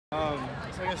So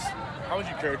I guess, how would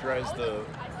you characterize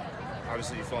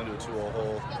obviously you fell into a 2-0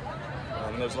 hole,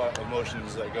 and there's a lot of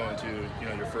emotions that go into,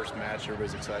 your first match,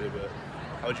 everybody's excited, but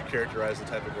how would you characterize the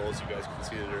type of goals you guys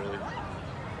conceded early?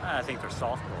 I think they're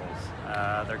soft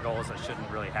goals. They're goals that shouldn't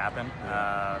really happen.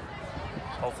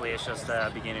 Hopefully it's just the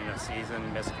beginning of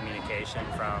season miscommunication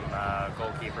from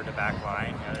goalkeeper to back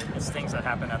line. It's things that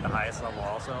happen at the highest level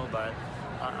also, but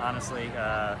honestly,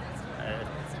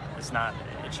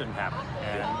 it shouldn't happen.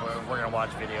 And we're going to watch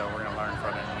video, we're going to learn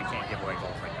from it, and we can't give away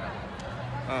goals like that.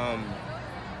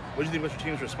 What do you think about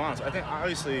your team's response? I think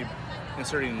obviously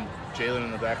inserting Jalen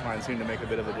in the back line seemed to make a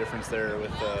bit of a difference there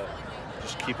with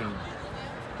just keeping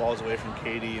balls away from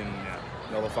Katie and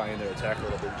nullifying their attack a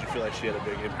little bit. Did you feel like she had a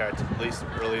big impact, at least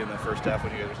early in the first half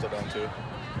when you guys were still down 2?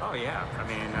 Oh yeah, I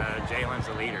mean, Jalen's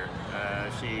a leader.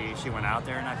 She went out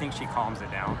there, and I think she calms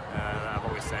it down. I've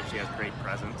always said she has great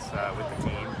presence with the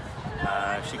team.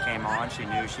 She came on, she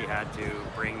knew she had to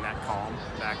bring that calm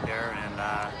back there, and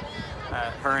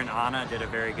her and Anna did a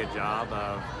very good job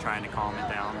of trying to calm it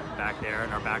down back there,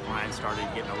 and our back line started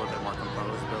getting a little bit more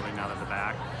composed, building out of the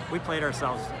back. We played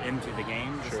ourselves into the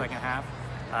game the second half.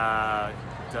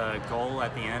 The goal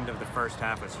at the end of the first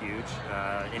half was huge.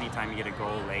 Anytime you get a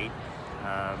goal late,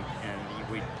 and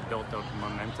we built the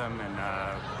momentum and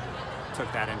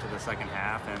took that into the second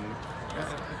half, and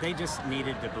they just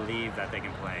needed to believe that they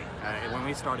can play. When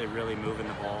we started really moving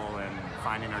the ball and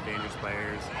finding our dangerous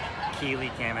players,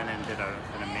 Keeley came in and did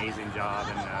an amazing job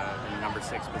in number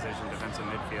 6 position, defensive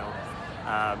midfield.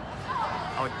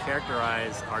 I would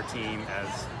characterize our team as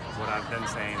what I've been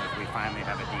saying, is we finally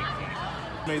have a deep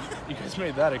team. You guys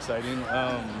made that exciting.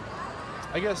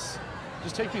 I guess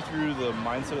just take me through the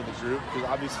mindset of the group, because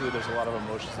obviously there's a lot of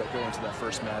emotions that go into that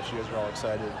first match. You guys are all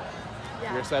excited.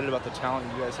 Yeah. You're excited about the talent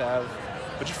you guys have,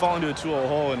 but you fall into a 2-0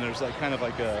 hole, and there's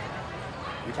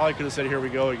you probably could have said, here we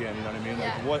go again, you know what I mean?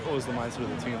 Yeah. Like, what was the mindset of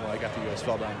the team like after you guys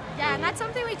fell down? Yeah, and that's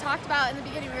something we talked about in the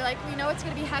beginning. We were like, we know it's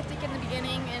going to be hectic in the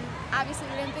beginning, and obviously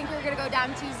we didn't think we were going to go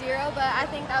down 2-0, but I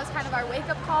think that was kind of our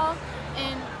wake-up call.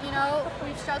 And,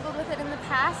 we've struggled with it in the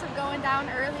past of going down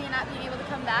early and not being able to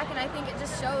come back, and I think it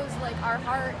just shows, like, our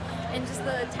heart and just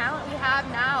the talent we have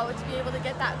now to be able to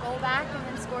get that goal back and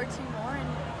then score 2 more and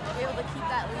be able to keep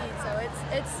that lead. So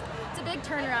it's a big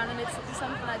turnaround, and it's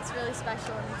something that's really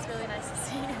special, and it's really nice to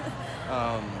see.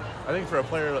 I think for a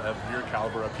player of your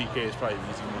caliber, a PK is probably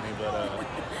easy money,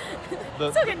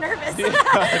 but still get nervous.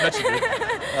 I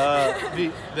bet you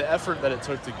do. The effort that it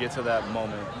took to get to that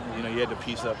moment, you had to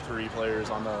piece up 3 players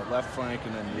on the left flank,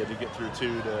 and then you had to get through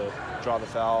 2 to draw the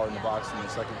foul in the box in the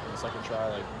second try.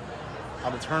 Like,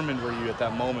 how determined were you at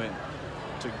that moment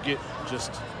to get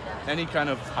just any kind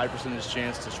of high percentage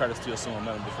chance to try to steal some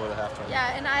momentum before the halftime?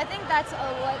 Yeah, and I think that's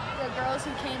what the girls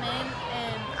who came in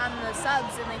and on the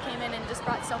subs, and they came in and just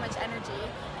brought so much energy.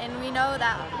 And we know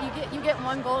that you get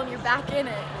 1 goal and you're back in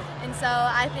it. And so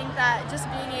I think that just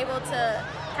being able to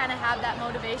kind of have that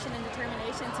motivation and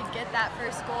determination to get that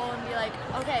first goal and be like,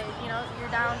 okay, you're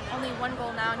down only 1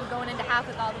 goal now, and you're going into half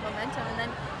with all the momentum, and then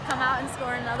come out and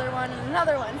score another one and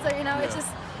another one. So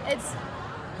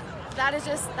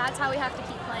that's how we have to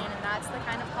keep playing, and that's the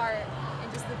kind of heart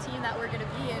and just the team that we're going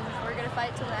to be, and we're going to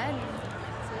fight to the end and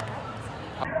see what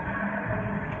happens.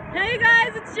 Hey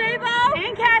guys, it's J-Bo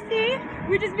and Cassie.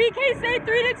 We just beat K-State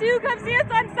 3-2. Come see us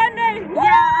on Sunday.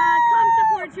 Yeah, come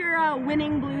support your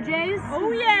winning Blue Jays.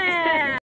 Oh yeah.